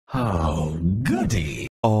Oh, goody.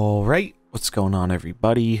 All right, what's going on,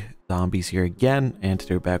 everybody? Zombies here again, and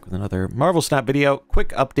today we're back with another Marvel Snap video. Quick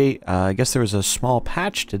update, I guess there was a small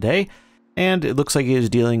patch today, and it looks like it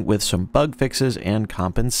is dealing with some bug fixes and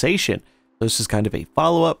compensation. This is kind of a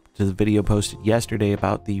follow-up to the video posted yesterday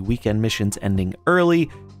about the weekend missions ending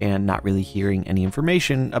early and not really hearing any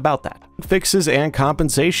information about that. Fixes and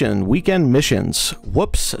compensation. Weekend missions.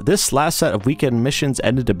 Whoops, this last set of weekend missions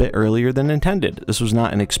ended a bit earlier than intended. This was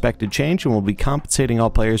not an expected change and will be compensating all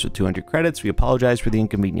players with 200 credits. We apologize for the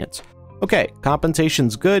inconvenience. Okay,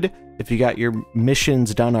 compensation's good. If you got your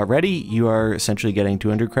missions done already, you are essentially getting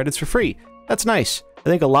 200 credits for free. That's nice. I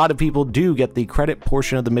think a lot of people do get the credit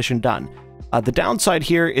portion of the mission done. The downside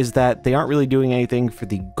here is that they aren't really doing anything for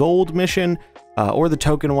the gold mission or the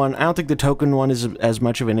token one. I don't think the token one is as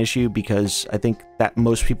much of an issue because I think that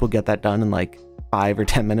most people get that done in like 5 or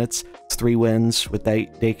 10 minutes. It's 3 wins with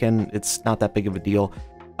Dakin. It's not that big of a deal.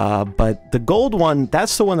 But the gold one,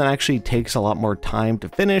 that's the one that actually takes a lot more time to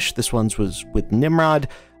finish. This one's was with Nimrod.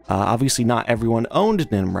 Obviously not everyone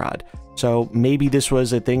owned Nimrod. So maybe this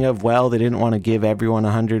was a thing of, well, they didn't want to give everyone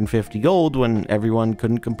 150 gold when everyone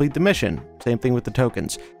couldn't complete the mission. Same thing with the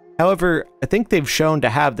tokens. However, I think they've shown to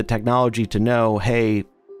have the technology to know, hey,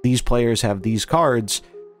 these players have these cards,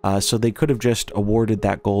 so they could have just awarded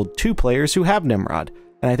that gold to players who have Nimrod.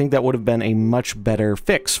 And I think that would have been a much better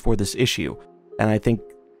fix for this issue. And I think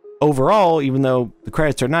overall, even though the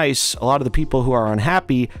credits are nice, a lot of the people who are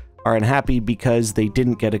unhappy because they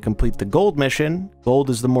didn't get to complete the gold mission.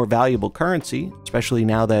 Gold is the more valuable currency, especially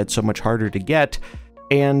now that it's so much harder to get.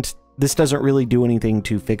 And this doesn't really do anything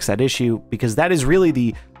to fix that issue, because that is really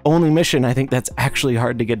the only mission I think that's actually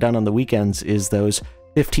hard to get done on the weekends, is those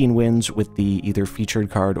 15 wins with the either featured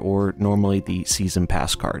card or normally the season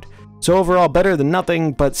pass card. So overall, better than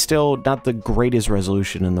nothing, but still not the greatest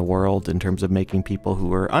resolution in the world in terms of making people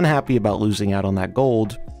who are unhappy about losing out on that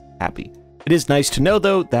gold happy. It is nice to know,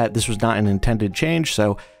 though, that this was not an intended change,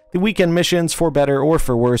 so the weekend missions, for better or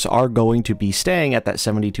for worse, are going to be staying at that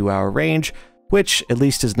 72-hour range, which at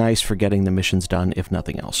least is nice for getting the missions done, if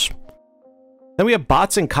nothing else. Then we have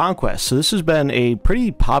bots and conquest. So this has been a pretty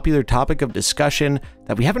popular topic of discussion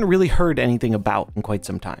that we haven't really heard anything about in quite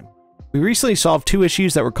some time. We recently solved 2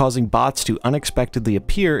 issues that were causing bots to unexpectedly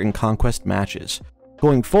appear in conquest matches.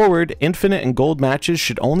 Going forward, infinite and gold matches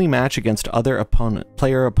should only match against other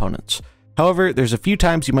player opponents. However, there's a few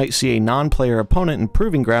times you might see a non-player opponent in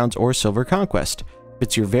Proving Grounds or Silver Conquest. If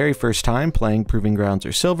it's your very first time playing Proving Grounds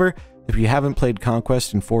or Silver, if you haven't played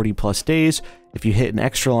Conquest in 40 plus days, if you hit an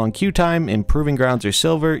extra long queue time in Proving Grounds or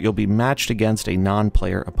Silver, you'll be matched against a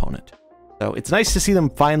non-player opponent. So it's nice to see them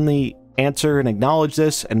finally answer and acknowledge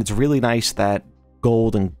this, and it's really nice that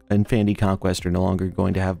Gold and Infinity Conquest are no longer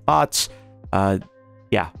going to have bots.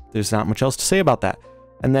 Yeah, there's not much else to say about that.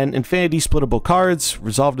 And then Infinity splittable cards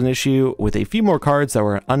resolved an issue with a few more cards that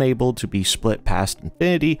were unable to be split past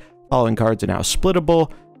Infinity. Following cards are now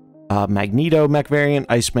splittable. Magneto mech variant,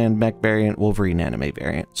 Iceman mech variant, Wolverine anime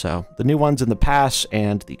variant. So the new ones in the pass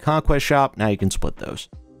and the Conquest shop, now you can split those.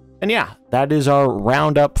 And yeah, that is our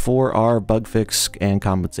roundup for our bug fix and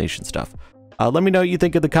compensation stuff. Let me know what you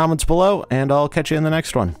think in the comments below, and I'll catch you in the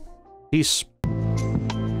next one. Peace.